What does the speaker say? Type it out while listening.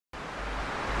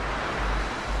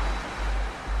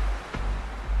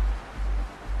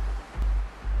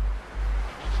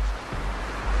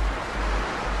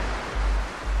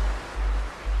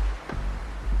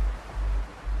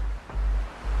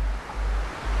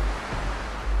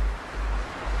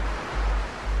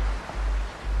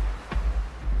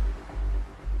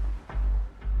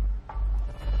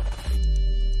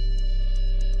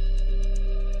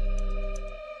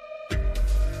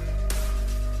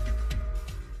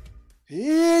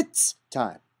It's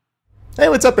time. Hey,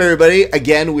 what's up, everybody?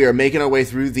 Again, we are making our way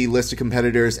through the list of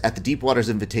competitors at the Deep Waters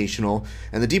Invitational.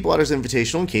 And the Deep Waters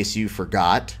Invitational, in case you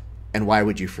forgot, and why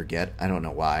would you forget? I don't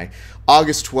know why.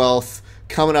 August 12th,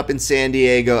 coming up in San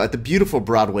Diego at the beautiful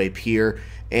Broadway Pier.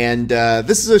 And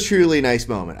this is a truly nice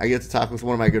moment. I get to talk with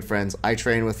one of my good friends. I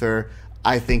train with her.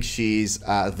 I think she's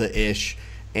the ish.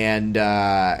 And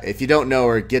if you don't know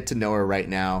her, get to know her right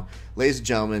now. Ladies and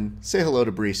gentlemen, say hello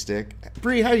to Bre Stikk.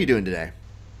 Bre, how are you doing today?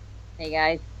 Hey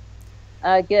guys.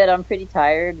 Good. I'm pretty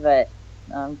tired, but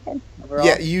good overall.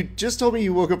 Yeah, you just told me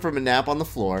you woke up from a nap on the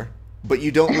floor, but you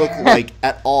don't look like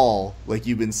at all like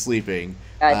you've been sleeping.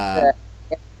 The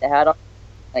hat on,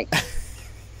 like,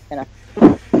 you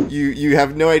know. You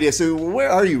have no idea. So where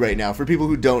are you right now? For people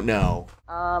who don't know.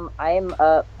 I'm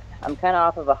up. I'm kind of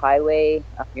off of a highway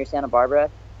up near Santa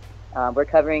Barbara. We're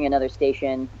covering another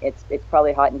station. It's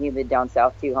probably hot and humid down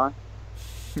south too, huh?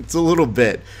 It's a little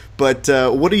bit. But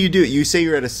what do? You say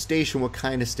you're at a station. What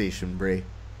kind of station, Bre?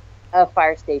 A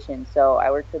fire station. So I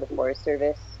work for the Forest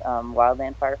Service,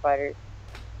 wildland firefighters,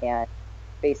 and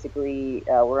basically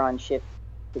we're on shift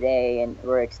today, and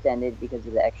we're extended because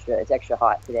of the extra. It's extra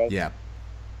hot today. Yeah.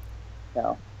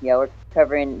 So yeah, we're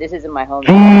covering. This isn't my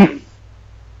home.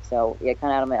 So yeah,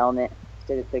 kind of out of my element.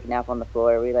 Did a quick nap on the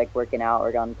floor. We like working out.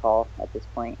 We're on call at this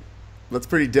point. That's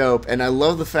pretty dope. And I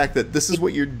love the fact that this is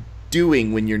what you're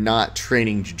doing when you're not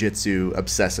training jiu-jitsu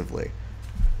obsessively.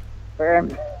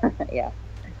 Yeah.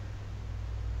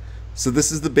 So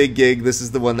this is the big gig. This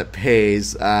is the one that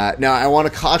pays. Now, I want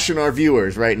to caution our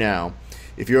viewers right now.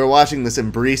 If you're watching this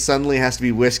and Bre suddenly has to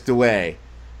be whisked away,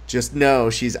 just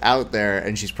know she's out there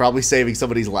and she's probably saving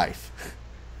somebody's life.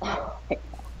 I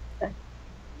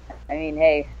mean,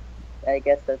 hey, I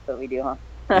guess that's what we do, huh?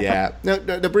 Yeah. No,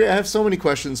 Bre, I have so many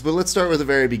questions, but let's start with the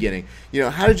very beginning. You know,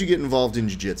 how did you get involved in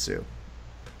jiu-jitsu?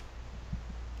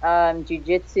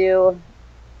 Jiu-jitsu,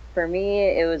 for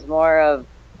me, it was more of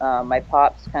my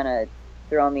pops kind of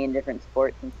throwing me in different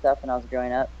sports and stuff when I was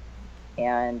growing up.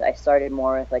 And I started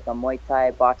more with like a Muay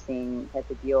Thai boxing type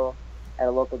of deal at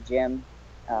a local gym.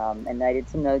 And I did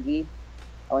some nogi.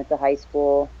 I went to high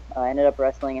school. I ended up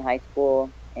wrestling in high school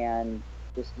and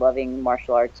just loving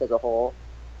martial arts as a whole.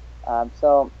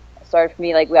 So it started for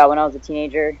me like when I was a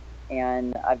teenager,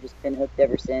 and I've just been hooked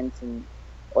ever since, and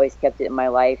always kept it in my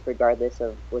life regardless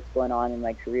of what's going on in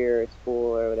my career or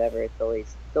school or whatever. It's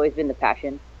always been the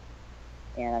passion,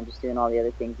 and I'm just doing all the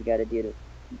other things you got to do to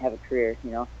have a career,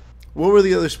 you know. What were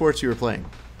the other sports you were playing?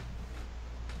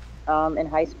 In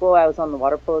high school, I was on the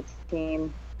water polo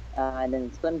team, and then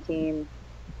the swim team.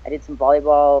 I did some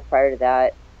volleyball prior to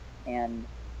that, and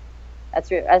that's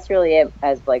really it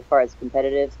as like far as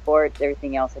competitive sports.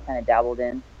 Everything else I kind of dabbled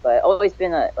in, but always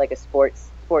been a sports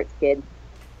kid.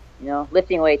 You know,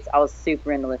 lifting weights. I was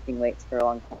super into lifting weights for a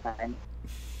long time.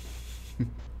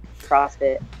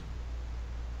 CrossFit.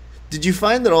 Did you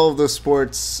find that all of those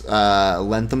sports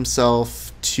lent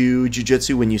themselves to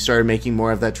jiu-jitsu when you started making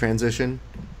more of that transition?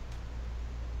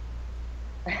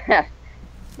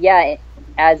 Yeah,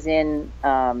 as in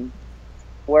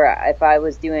where if I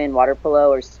was doing water polo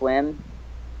or swim,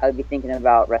 I would be thinking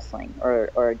about wrestling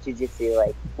or jiu-jitsu,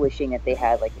 like wishing that they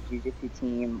had like a jiu-jitsu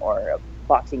team or a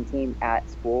boxing team at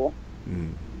school.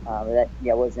 But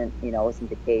that wasn't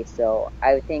the case. So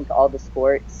I would think all the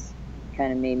sports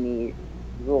kind of made me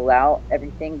rule out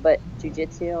everything but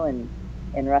jiu-jitsu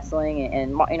and wrestling,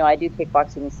 and I do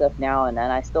kickboxing and stuff now, and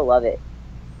I still love it.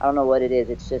 I don't know what it is.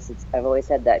 I've always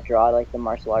had that draw, like the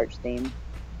martial arts theme,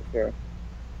 for sure.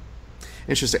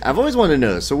 Interesting. I've always wanted to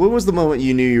know. So when was the moment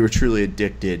you knew you were truly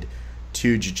addicted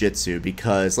to jiu-jitsu?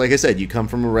 Because, like I said, you come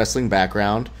from a wrestling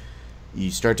background. You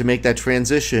start to make that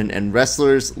transition, and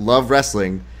wrestlers love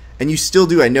wrestling. And you still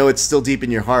do. I know it's still deep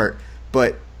in your heart.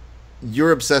 But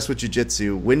you're obsessed with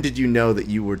jiu-jitsu. When did you know that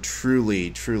you were truly,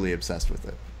 truly obsessed with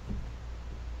it?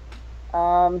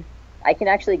 I can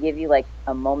actually give you, like,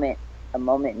 a moment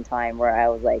in time where I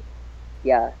was like,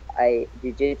 yeah,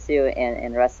 jiu-jitsu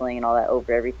and wrestling and all that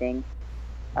over everything.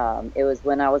 It was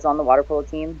when I was on the water polo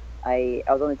team. I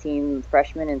was on the team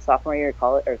freshman and sophomore year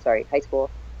of high school,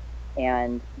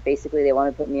 and basically they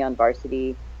wanted to put me on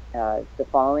varsity the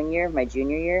following year, my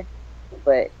junior year,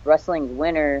 but wrestling's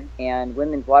winter and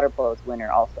women's water polo is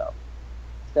winter also.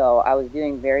 So I was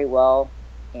doing very well,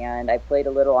 and I played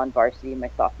a little on varsity my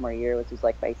sophomore year, which was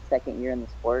like my second year in the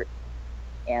sport,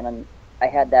 and I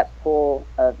had that pull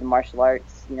of the martial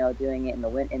arts, doing it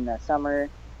in the summer.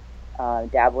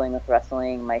 Dabbling with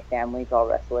wrestling. My family's all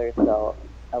wrestlers, so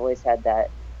I always had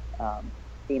that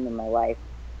theme in my life.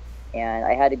 And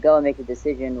I had to go and make a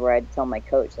decision where I'd tell my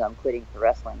coach that I'm quitting for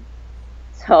wrestling.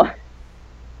 So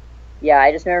yeah,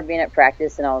 I just remember being at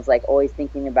practice and I was like always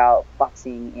thinking about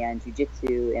boxing and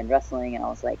jiu-jitsu and wrestling, and I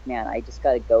was like, man, I just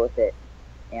got to go with it.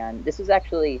 And this was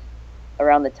actually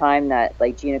around the time that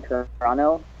like Gina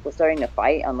Carano was starting to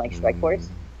fight on like Strikeforce.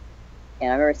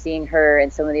 And I remember seeing her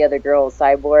and some of the other girls,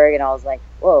 Cyborg, and I was like,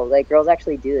 whoa, like girls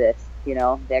actually do this, you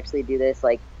know? They actually do this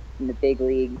like in the big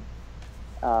league,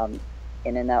 and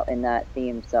in that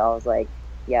theme. So I was like,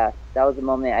 yeah, that was the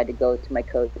moment I had to go to my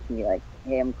coach and be like,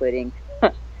 hey, I'm quitting.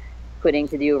 Quitting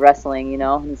to do wrestling, you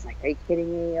know? And he's like, are you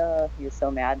kidding me? He was so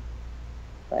mad.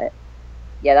 But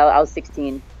yeah, I was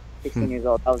 16 years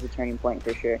old. That was a turning point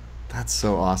for sure. That's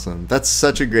so awesome. That's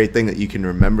such a great thing that you can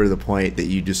remember the point that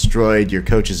you destroyed your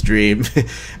coach's dream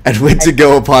and went to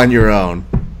go upon your own.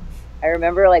 I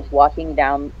remember like walking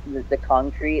down the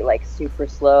concrete like super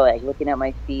slow, like looking at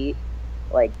my feet,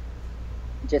 like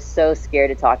just so scared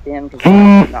to talk to him because he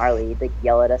was gnarly. He'd like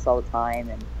yell at us all the time,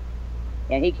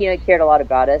 and he cared a lot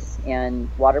about us. And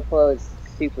water polo is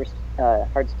super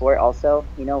hard sport also.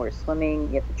 You know, we're swimming,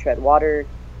 you have to tread water.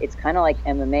 It's kind of like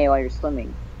MMA while you're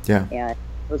swimming. Yeah. And it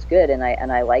was good, and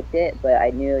I liked it, but I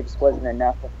knew it just wasn't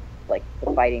enough of like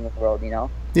the fighting world, you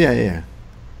know? Yeah, yeah.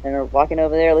 And we're walking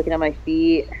over there, looking at my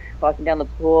feet, walking down the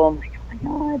pool. I'm like, oh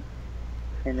my God.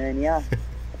 And then, yeah.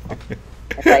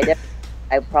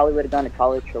 I probably would have gone to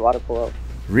college for water polo.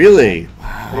 Really?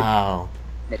 Wow.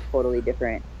 A totally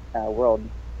different world,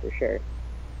 for sure.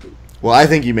 Well, I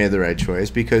think you made the right choice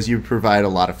because you provide a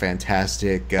lot of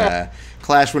fantastic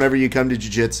clash whenever you come to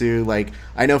jiu-jitsu. Like,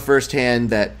 I know firsthand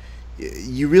that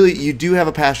you do have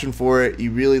a passion for it.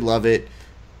 You really love it.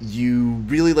 You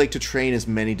really like to train as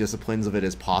many disciplines of it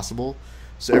as possible.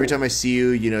 So every time I see you,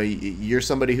 you know, you're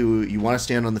somebody who you want to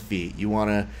stand on the feet. You want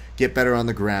to get better on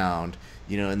the ground.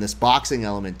 You know, and this boxing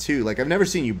element too. Like, I've never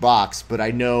seen you box, but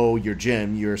I know your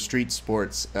gym, your street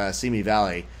sports, Simi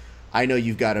Valley. I know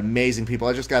you've got amazing people.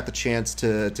 I just got the chance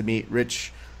to meet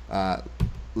Rich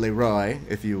Leroy,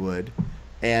 if you would.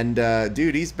 And,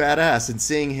 dude, he's badass. And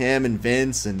seeing him and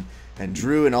Vince and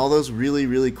Drew and all those really,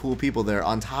 really cool people there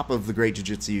on top of the great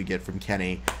jiu-jitsu you get from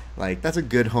Kenny, like, that's a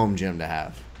good home gym to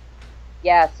have.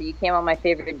 Yeah, so you came on my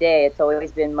favorite day. It's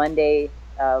always been Monday,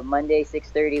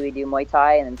 6:30 we do Muay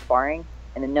Thai and then sparring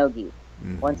and then no-gi.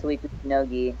 Once a week we do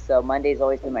no-gi. So Monday's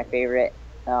always been my favorite.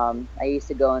 I used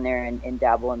to go in there and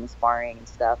dabble in the sparring and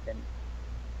stuff, and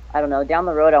I don't know, down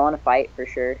the road I want to fight for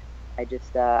sure. I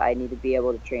just I need to be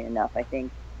able to train enough, I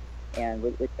think, and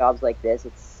with jobs like this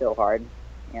it's so hard,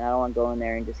 and I don't want to go in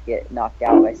there and just get knocked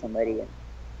out by somebody, and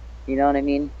you know what I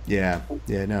mean? Yeah, no,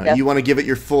 definitely. You want to give it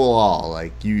your full all.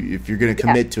 Like, if you're going to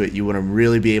commit to it, you want to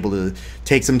really be able to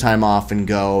take some time off and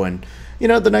go. And you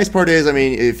know, the nice part is, I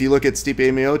mean, if you look at Stipe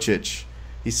Miocic,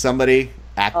 he's somebody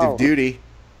active duty.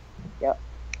 Yep.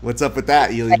 What's up with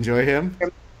that? You enjoy him?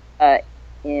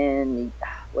 In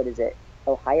what is it,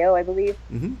 Ohio, I believe.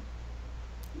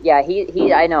 Yeah,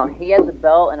 he I know he has the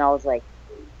belt, and I was like,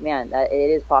 man, that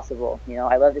it is possible. You know,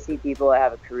 I love to see people that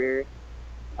have a career,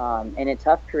 and a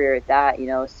tough career at that. You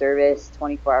know, service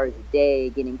 24 hours a day,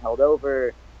 getting held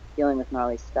over, dealing with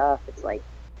gnarly stuff. It's like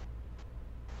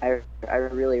I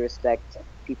really respect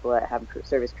people that have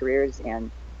service careers and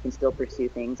can still pursue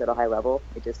things at a high level.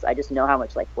 I just know how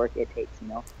much like work it takes, you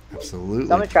know. Absolutely.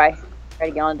 So I'm gonna try to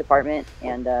get on a department,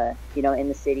 and you know, in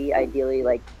the city, ideally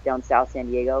like down south San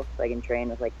Diego, so I can train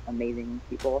with like amazing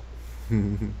people.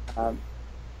 Yeah,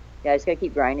 I just gotta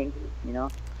keep grinding, you know.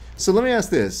 So let me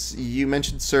ask this: you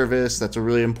mentioned service; that's a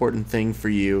really important thing for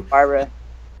you. Barbara.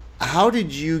 How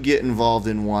did you get involved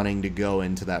in wanting to go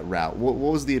into that route? What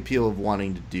was the appeal of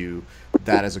wanting to do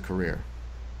that as a career?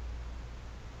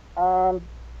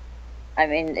 I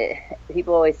mean,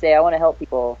 people always say I want to help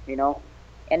people, you know,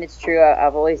 and it's true.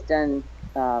 I've always done.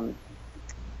 I've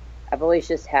always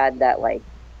just had that like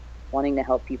wanting to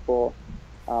help people,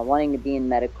 wanting to be in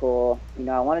medical. You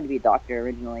know, I wanted to be a doctor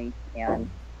originally, and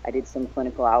I did some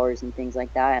clinical hours and things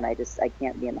like that, and I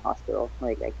can't be in the hospital.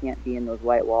 Like, I can't be in those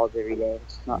white walls every day.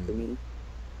 It's just not for me.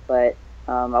 But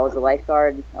I was a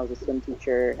lifeguard, I was a swim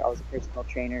teacher, I was a personal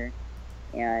trainer,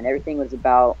 and everything was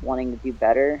about wanting to do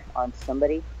better on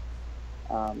somebody,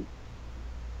 and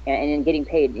getting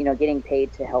paid. You know, getting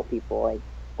paid to help people. Like,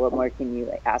 what more can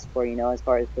you ask for? You know, as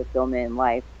far as fulfillment in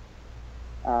life.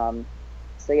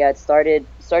 So yeah, it started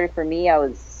for me. I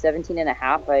was 17 and a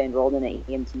half. I enrolled in an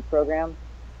EMT program.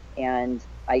 And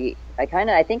I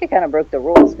think I kind of broke the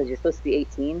rules because you're supposed to be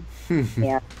 18.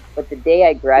 But the day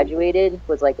I graduated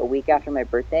was like a week after my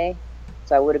birthday.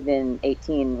 So I would have been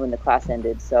 18 when the class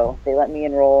ended. So they let me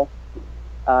enroll.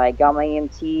 I got my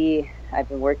EMT. I've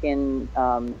been working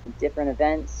different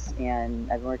events,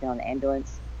 and I've been working on the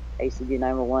ambulance. I used to do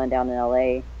 911 down in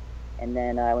LA. and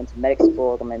then I went to medic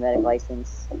school, got my medic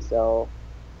license. So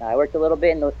I worked a little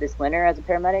bit in this winter as a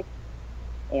paramedic,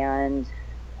 and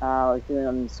I was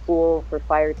doing school for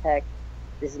fire tech.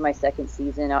 This is my second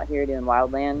season out here doing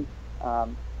wildland.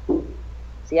 So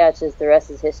yeah, it's just the rest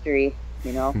is history,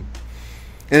 you know.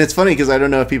 And it's funny because I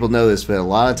don't know if people know this, but a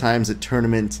lot of times at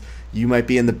tournaments, you might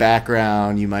be in the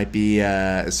background, you might be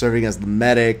serving as the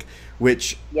medic,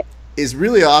 which is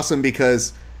really awesome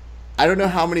because I don't know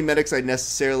how many medics I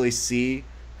necessarily see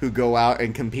who go out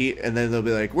and compete, and then they'll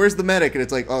be like, "Where's the medic?" And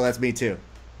it's like, "Oh, that's me too."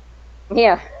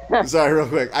 Yeah. Sorry, real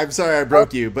quick. I'm sorry I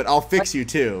broke you, but I'll fix you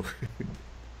too.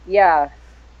 Yeah.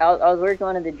 I was working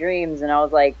on the dreams, and I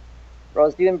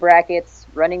was doing brackets,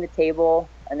 running the table,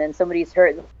 and then somebody's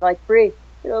hurt. And like, Bre,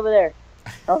 get over there.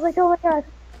 I was like, oh my god.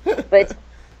 But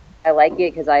I like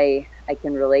it because I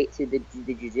can relate to the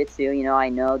jiu-jitsu. You know, I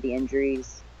know the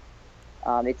injuries.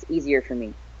 It's easier for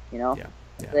me, you know? Yeah.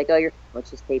 Like, oh,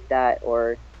 let's just tape that,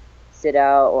 or sit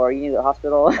out, or you need a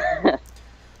hospital.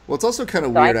 Well, it's also kind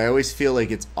of weird. I always feel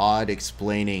like it's odd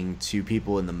explaining to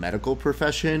people in the medical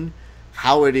profession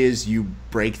how it is you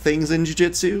break things in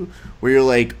jiu-jitsu, where you're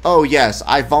like, oh, yes,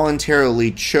 I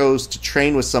voluntarily chose to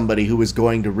train with somebody who was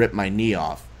going to rip my knee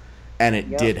off, and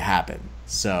it did happen.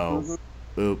 So,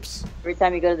 oops. Every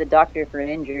time you go to the doctor for an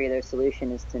injury, their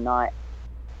solution is to not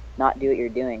do what you're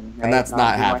doing. Right? And that's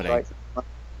not happening. And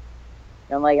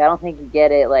I'm like, I don't think you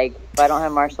get it. Like, if I don't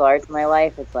have martial arts in my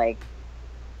life, it's like,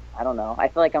 I don't know. I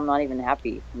feel like I'm not even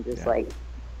happy. I'm just like,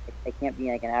 I can't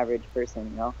be like an average person,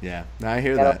 you know? Yeah, I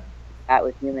hear that. At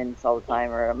with humans all the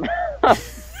time, or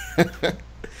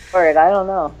or I don't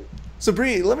know. So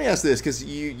Bre, let me ask this, because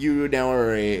you now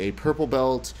are a purple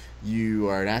belt, you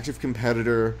are an active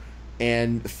competitor,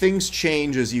 and things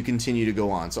change as you continue to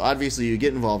go on. So obviously you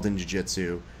get involved in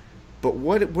jiu-jitsu, but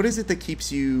what is it that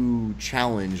keeps you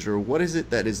challenged, or what is it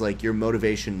that is like your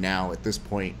motivation now at this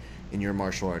point in your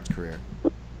martial arts career?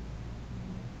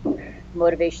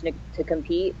 Motivation to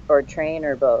compete or train,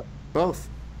 or both? Both.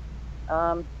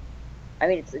 I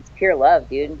mean, it's pure love,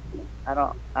 dude. I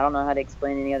don't know how to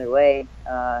explain it any other way.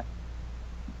 I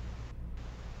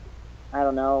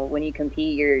don't know. When you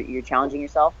compete, you're challenging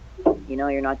yourself. You know,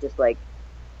 you're not just like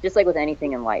with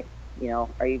anything in life. You know,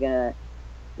 are you gonna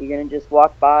just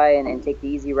walk by and take the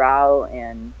easy route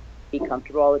and be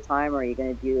comfortable all the time, or are you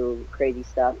gonna do crazy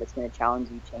stuff that's gonna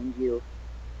challenge you, change you?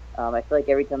 I feel like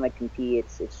every time I compete,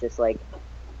 it's just like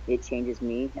it changes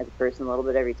me as a person a little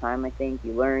bit every time. I think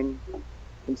you learn.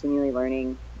 Continually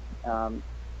learning,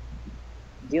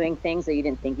 doing things that you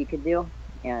didn't think you could do,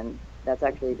 and that's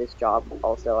actually this job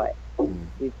also.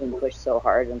 We've been pushed so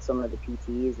hard on some of the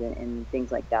PTs and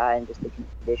things like that, and just the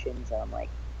conditions. And I'm like,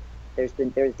 there's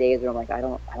days where I'm like, I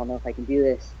don't know if I can do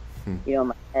this, you know, in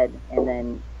my head. And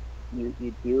then you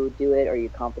do it, or you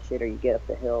accomplish it, or you get up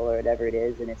the hill, or whatever it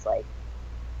is, and it's like,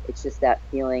 it's just that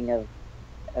feeling of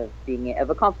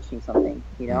accomplishing something,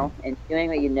 you know, and doing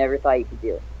what you never thought you could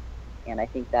do. And I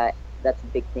think that's a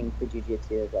big thing for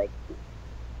jiu-jitsu, is like,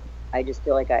 I just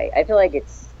feel like I feel like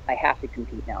I have to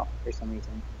compete now for some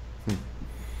reason.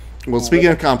 Well, speaking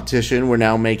of competition, we're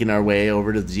now making our way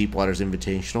over to the Deep Waters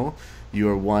Invitational. You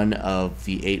are one of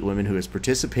the 8 women who is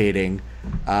participating.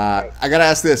 I gotta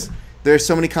ask this: there's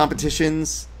so many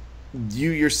competitions.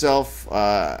 You yourself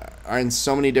are in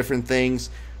so many different things.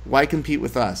 Why compete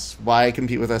with us? Why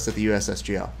compete with us at the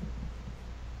USSGL?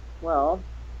 Well,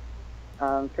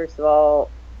 first of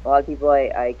all, a lot of people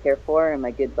I care for, and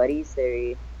my good buddies,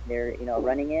 they're you know,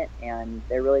 running it, and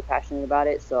they're really passionate about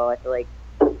it. So I feel like,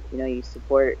 you know, you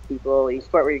support people, you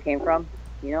support where you came from,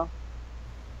 you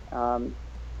know.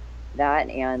 That,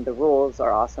 and the rules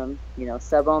are awesome. You know,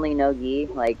 sub only, no gi.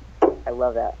 Like, I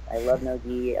love that. I love no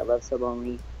gi. I love sub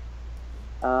only.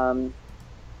 Yeah,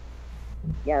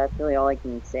 that's really all I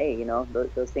can say. You know,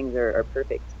 those things are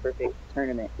perfect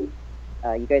tournament.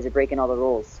 You guys are breaking all the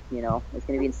rules. You know, it's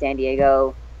going to be in San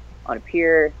Diego on a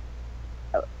pier.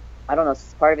 I don't know,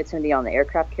 part of it's going to be on the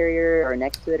aircraft carrier or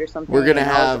next to it or something. We're going to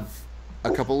have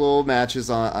a couple little matches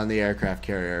on the aircraft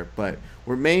carrier, but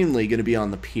we're mainly going to be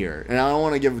on the pier. And I don't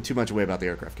want to give too much away about the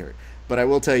aircraft carrier, but I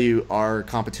will tell you our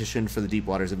competition for the Deep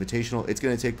Waters Invitational, it's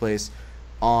going to take place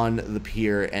on the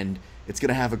pier, and it's going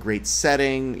to have a great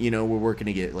setting. You know, we're working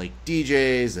to get like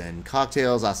DJs and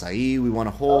cocktails, acai. We want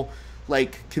a whole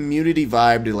like community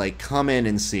vibe to like come in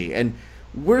and see. And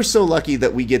we're so lucky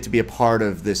that we get to be a part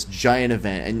of this giant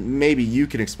event. And maybe you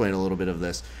can explain a little bit of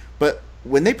this, but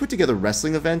when they put together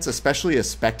wrestling events, especially a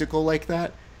spectacle like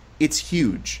that, it's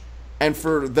huge. And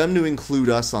for them to include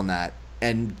us on that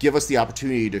and give us the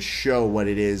opportunity to show what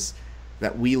it is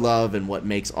that we love and what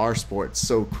makes our sport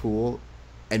so cool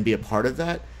and be a part of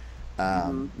that,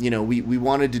 You know, we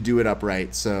wanted to do it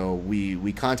upright, so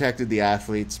we contacted the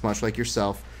athletes, much like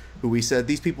yourself, who we said,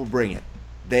 these people bring it.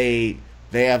 They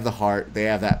have the heart, they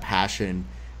have that passion,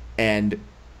 and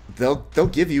they'll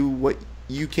give you what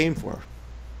you came for.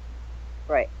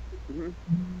 Right.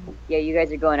 Yeah, you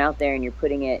guys are going out there and you're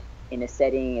putting it in a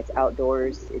setting. It's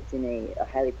outdoors. It's in a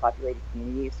highly populated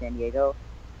community of San Diego.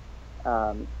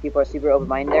 People are super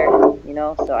open-minded there, you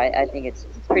know. So I think it's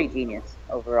pretty genius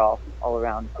overall, all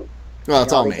around. Well,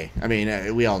 it's all me. I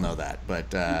mean, we all know that,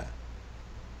 but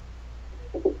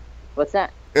what's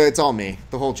that? It's all me.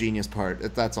 The whole genius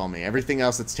part, that's all me. Everything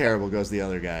else that's terrible goes to the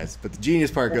other guys, but the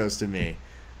genius part goes to me.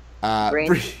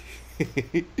 Bre,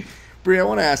 I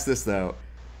want to ask this, though.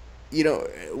 You know,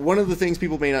 one of the things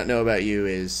people may not know about you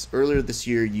is earlier this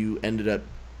year you ended up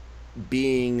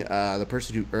being the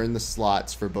person who earned the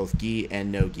slots for both gi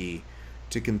and no gi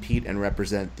to compete and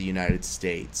represent the United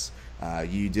States.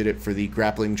 You did it for the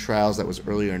grappling trials that was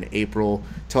earlier in April.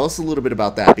 Tell us a little bit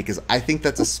about that, because I think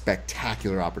that's a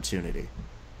spectacular opportunity.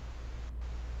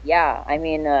 Yeah, I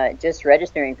mean, just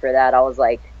registering for that, I was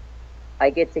like, I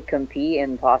get to compete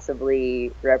and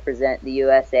possibly represent the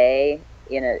USA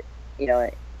in a, you know,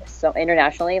 so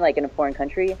internationally, like in a foreign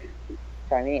country.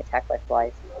 Sorry, I'm getting attacked by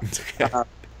flies. Okay.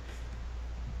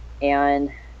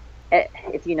 And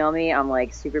if you know me, I'm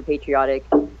like super patriotic.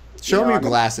 Show me your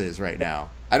glasses right now.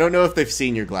 I don't know if they've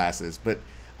seen your glasses, but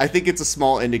I think it's a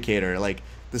small indicator. Like,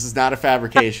 this is not a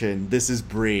fabrication. This is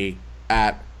Bre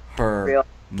at her Real.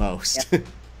 most. Yeah.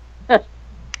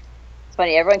 It's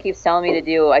funny. Everyone keeps telling me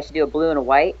I should do a blue and a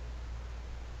white.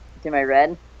 Do my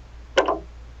red.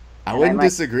 I wouldn't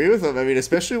disagree with them. I mean,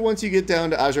 especially once you get down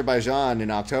to Azerbaijan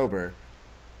in October.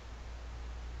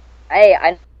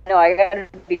 I know I gotta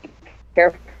be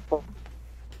careful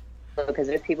because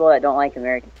there's people that don't like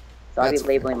Americans. So I'll be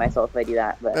labeling myself if I do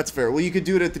that. But that's fair. Well, you could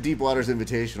do it at the Deep Waters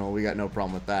Invitational. We got no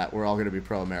problem with that. We're all going to be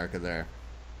pro-America there.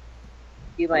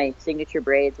 Do my signature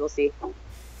braids. We'll see.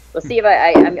 We'll see if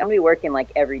I'm going to be working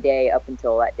like every day up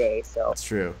until that day. So that's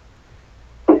true.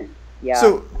 Yeah.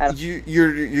 So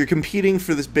you're competing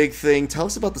for this big thing. Tell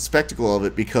us about the spectacle of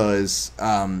it, because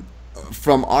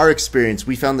from our experience,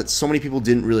 we found that so many people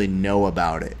didn't really know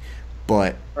about it.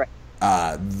 But right.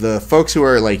 The folks who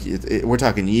are like, we're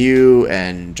talking you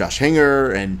and Josh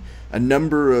Hinger and a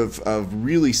number of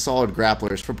really solid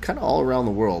grapplers from kind of all around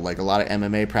the world, like a lot of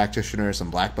MMA practitioners, some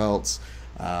black belts,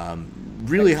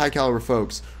 really high caliber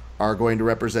folks are going to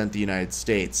represent the United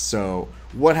States. So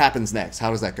what happens next?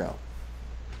 How does that go?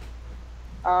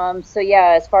 So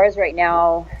yeah, as far as right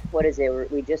now, what is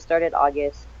it? We just started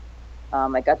August.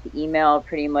 I got the email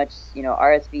pretty much, you know,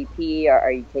 RSVP,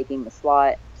 are you taking the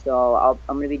slot? So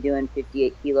I'm going to be doing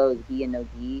 58 kilos, gi and no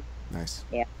gi. Nice.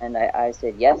 And I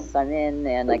said, yes, I'm in,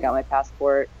 and I got my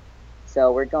passport.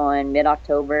 So we're going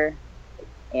mid-October,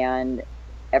 and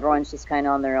everyone's just kind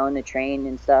of on their own to train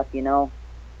and stuff, you know.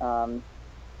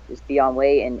 Just be on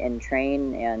weight and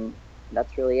train, and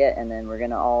that's really it. And then we're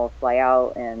going to all fly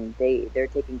out, and they're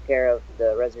taking care of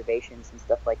the reservations and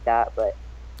stuff like that. But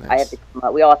nice.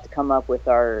 We all have to come up with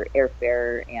our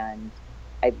airfare, and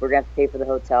we're going to have to pay for the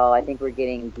hotel. I think we're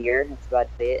getting gear. That's about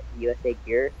it, USA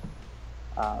gear.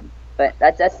 But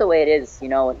that's the way it is, you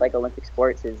know, with like Olympic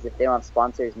sports, is if they don't have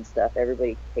sponsors and stuff,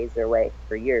 everybody pays their way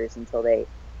for years until they,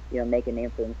 you know, make a name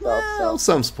for themselves. Well,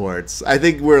 some sports. I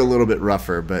think we're a little bit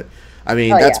rougher, but I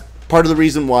mean, that's part of the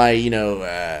reason why, you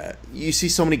know, you see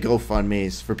so many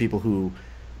GoFundMes for people who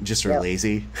just are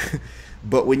lazy.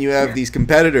 But when you have these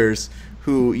competitors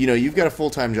who, you know, you've got a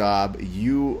full-time job,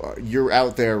 you're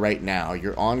out there right now,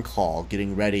 you're on call,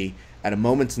 getting ready at a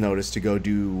moment's notice to go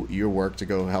do your work, to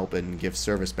go help and give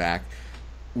service back.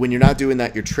 When you're not doing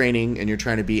that, you're training and you're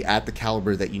trying to be at the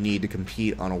caliber that you need to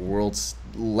compete on a world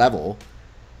level,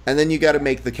 and then you got to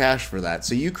make the cash for that.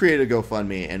 So you created a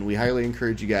GoFundMe, and we highly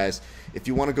encourage you guys, if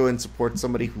you want to go and support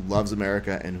somebody who loves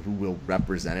America and who will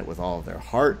represent it with all of their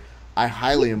heart, I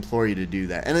highly implore you to do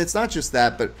that. And it's not just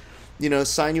that, but, you know,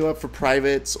 sign you up for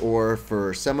privates or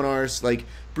for seminars. Like,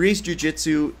 Bre's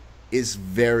Jiu-Jitsu is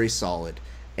very solid,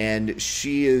 and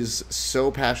she is so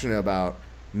passionate about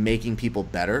making people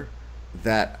better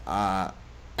that I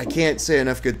can't say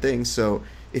enough good things. So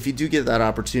if you do get that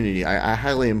opportunity, I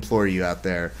highly implore you out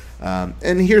there.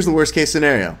 And here's the worst case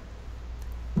scenario.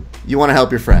 You want to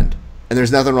help your friend. And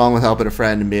there's nothing wrong with helping a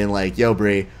friend and being like, yo,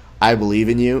 Bre, I believe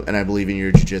in you, and I believe in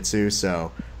your jiu-jitsu.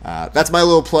 So that's my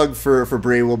little plug for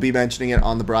Bre. We'll be mentioning it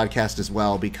on the broadcast as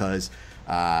well, because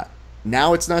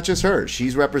now it's not just her.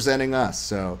 She's representing us.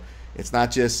 So it's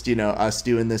not just, you know, us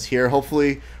doing this here.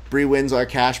 Hopefully Bre wins our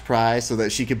cash prize so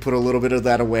that she can put a little bit of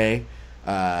that away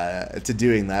to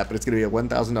doing that. But it's going to be a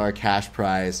 $1,000 cash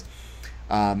prize.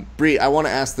 Bre, I want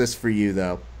to ask this for you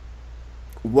though.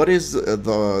 What is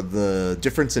the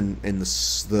difference in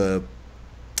the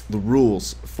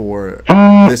rules for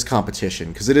this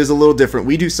competition? Because it is a little different.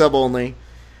 We do sub only,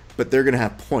 but they're going to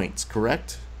have points,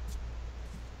 correct?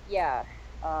 Yeah.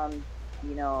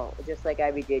 You know, just like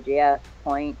IBJJ have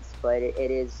points, but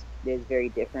it is very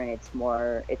different. It's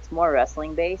more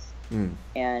wrestling based, and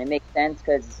it makes sense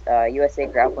because USA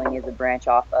Grappling is a branch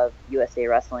off of USA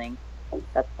Wrestling.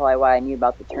 That's probably why I knew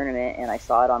about the tournament, and I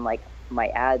saw it on like my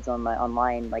ads on my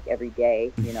online like every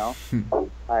day, you know,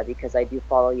 because I do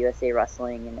follow USA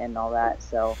Wrestling and all that.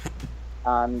 So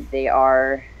they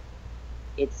are.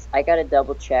 I got to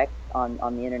double check on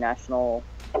the international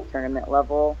tournament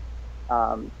level.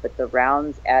 But the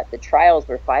rounds at the trials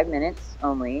were 5 minutes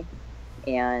only,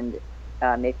 and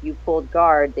if you pulled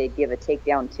guard, they'd give a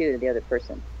takedown to the other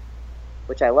person,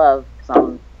 which I love because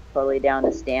I'm totally down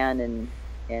to stand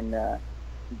and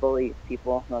bully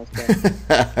people. No, I was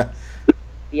kidding.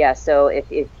 Yeah, so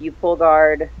if you pull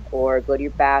guard or go to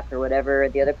your back or whatever,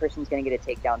 the other person's going to get a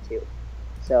takedown too.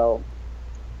 So,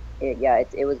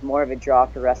 it was more of a draw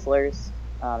for wrestlers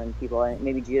and people, and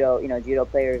maybe judo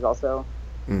players also.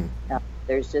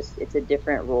 It's a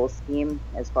different rule scheme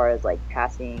as far as like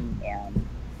passing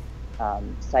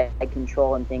and side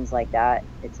control and things like that.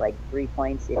 It's like 3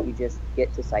 points if you just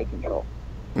get to side control.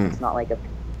 It's not like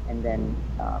and then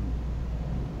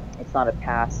it's not a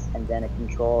pass and then a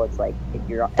control. It's like if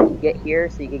you get here,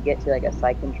 so you could get to like a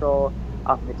side control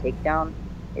off of a takedown.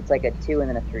 It's like a 2 and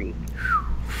then a 3.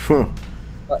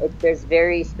 But there's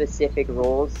very specific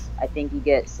rules. I think you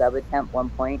get sub attempt 1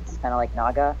 point, kind of like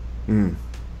Naga.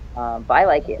 But I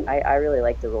like it. I really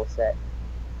like the rule set.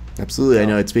 Absolutely. So, I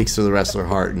know it speaks to the wrestler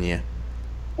heart in you.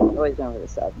 Always going for the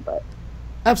sub, but...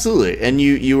 Absolutely. And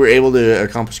you were able to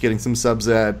accomplish getting some subs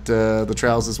at the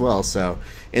trials as well. So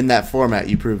in that format,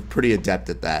 you proved pretty adept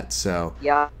at that. So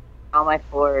yeah, on my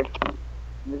forward.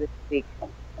 This week.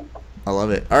 I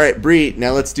love it. All right, Bre,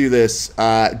 now let's do this.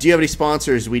 Do you have any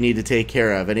sponsors we need to take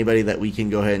care of? Anybody that we can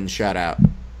go ahead and shout out?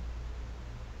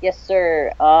 Yes,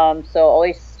 sir. So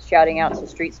always shouting out to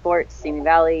Street Sports, Simi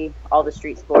Valley, all the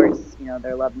street sports,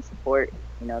 their love and support.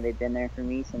 They've been there for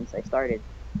me since I started.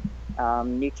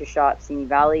 NutriShop Simi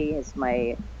Valley is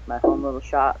my home little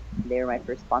shop. They were my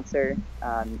first sponsor.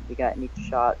 We got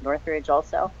NutriShop Northridge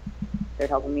also. They're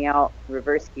helping me out.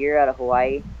 Reverse Gear out of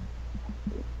Hawaii.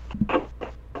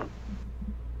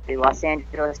 The Los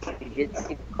Angeles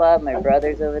Jiu-Jitsu Club, my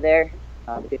brother's over there.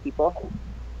 Good people.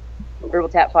 Verbal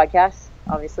Tap Podcast,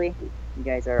 obviously. You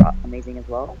guys are amazing as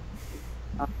well.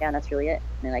 Yeah, and that's really it.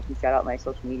 And then I can shout out my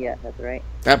social media, if that's all right.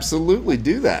 Absolutely,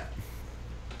 do that.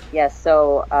 Yeah,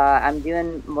 so I'm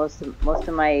doing most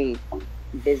of my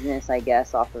business, I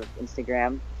guess, off of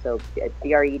Instagram. So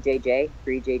BREJJ,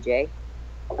 BreJJ.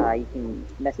 You can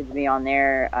message me on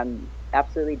there. I'm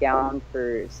absolutely down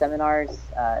for seminars,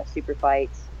 super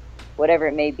fights, whatever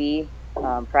it may be,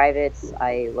 privates.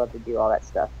 I love to do all that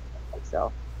stuff.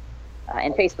 So,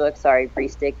 and Facebook, Bre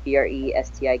Stikk,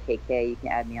 BRESTIKK. You can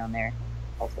add me on there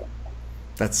also.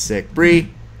 That's sick. Bre,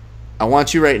 I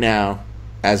want you right now,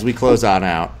 as we close on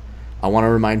out, I want to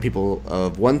remind people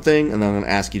of one thing, and then I'm going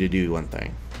to ask you to do one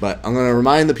thing. But I'm going to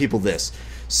remind the people this.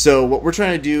 So what we're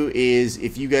trying to do is,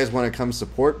 if you guys want to come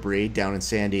support Bre down in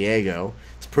San Diego,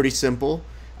 it's pretty simple.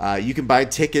 You can buy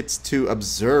tickets to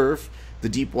observe the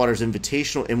Deep Waters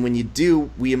Invitational, and when you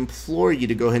do, we implore you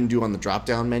to go ahead and do on the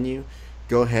drop-down menu,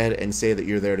 go ahead and say that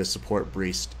you're there to support Bre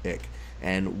Stikk.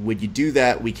 And when you do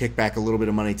that, we kick back a little bit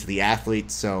of money to the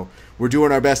athletes. So we're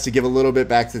doing our best to give a little bit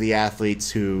back to the athletes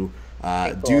who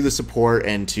do the support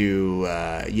and to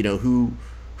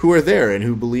who are there and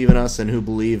who believe in us and who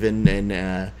believe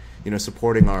in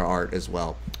supporting our art as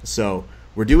well. So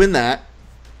we're doing that,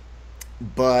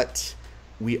 but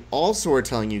we also are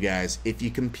telling you guys, if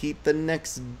you compete the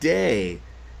next day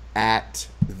at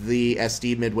the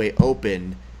SD Midway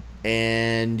Open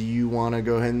and you want to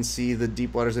go ahead and see the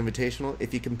Deep Waters Invitational,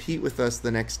 if you compete with us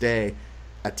the next day,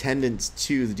 attendance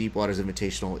to the Deep Waters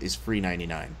Invitational is free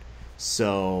 $99.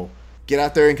 So get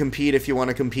out there and compete if you want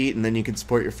to compete, and then you can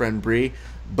support your friend Bre.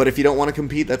 But if you don't want to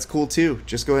compete, that's cool too.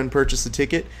 Just go ahead and purchase the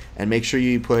ticket and make sure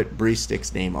you put Bre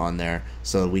Stikk's name on there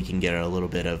so that we can get her a little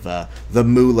bit of the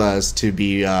moolahs to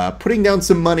be putting down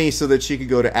some money so that she could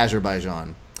go to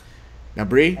Azerbaijan. Now,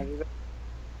 Bre?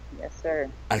 Yes, sir.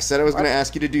 I said I was going to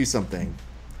ask you to do something.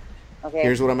 Okay.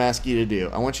 Here's what I'm asking you to do.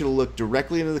 I want you to look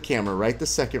directly into the camera right this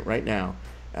second, right now,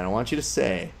 and I want you to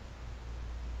say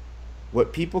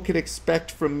what people can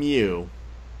expect from you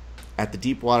at the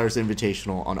Deep Waters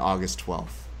Invitational on August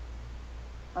 12th.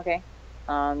 Okay.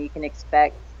 You can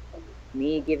expect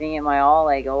me giving it my all,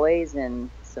 like always, and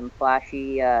some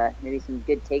flashy, maybe some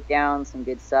good takedowns, some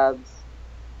good subs.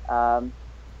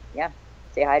 Yeah,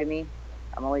 say hi to me.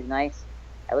 I'm always nice.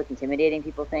 I look intimidating,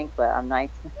 people think, but I'm nice.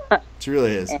 It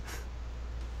really is. And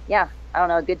yeah, I don't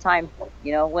know, a good time.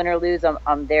 You know, win or lose,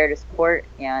 I'm there to support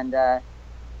and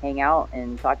hang out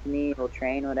and talk to me. We'll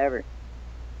train, whatever.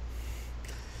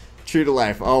 True to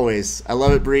life, always. I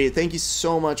love it, Bre. Thank you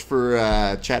so much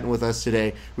for chatting with us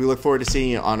today. We look forward to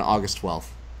seeing you on August 12th.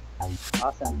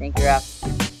 Awesome. Thank you,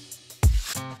 Raph.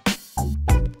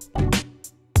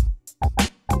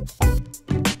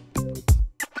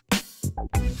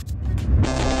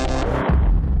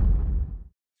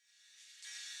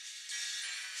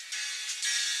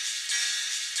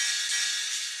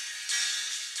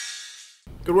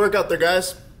 Good work out there,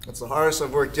 guys. That's the hardest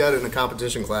I've worked yet in a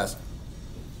competition class.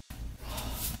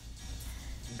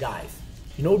 Guys,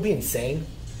 you know what would be insane?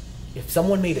 If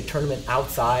someone made a tournament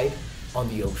outside on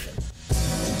the ocean.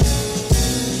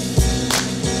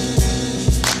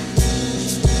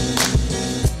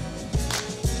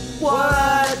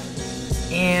 What?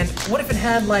 And what if it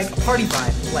had like a party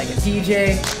vibe? Like a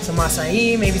DJ, some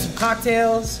acai, maybe some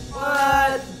cocktails?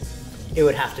 What? It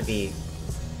would have to be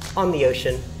on the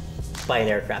ocean by an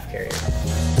aircraft carrier.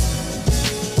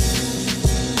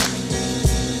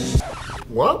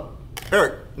 What?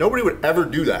 Eric, nobody would ever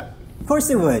do that. Of course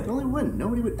they would. No, they wouldn't.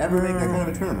 Nobody would ever make that kind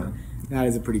of a tournament. That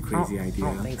is a pretty crazy idea.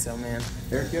 I don't think so, man.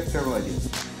 Eric, you have terrible ideas.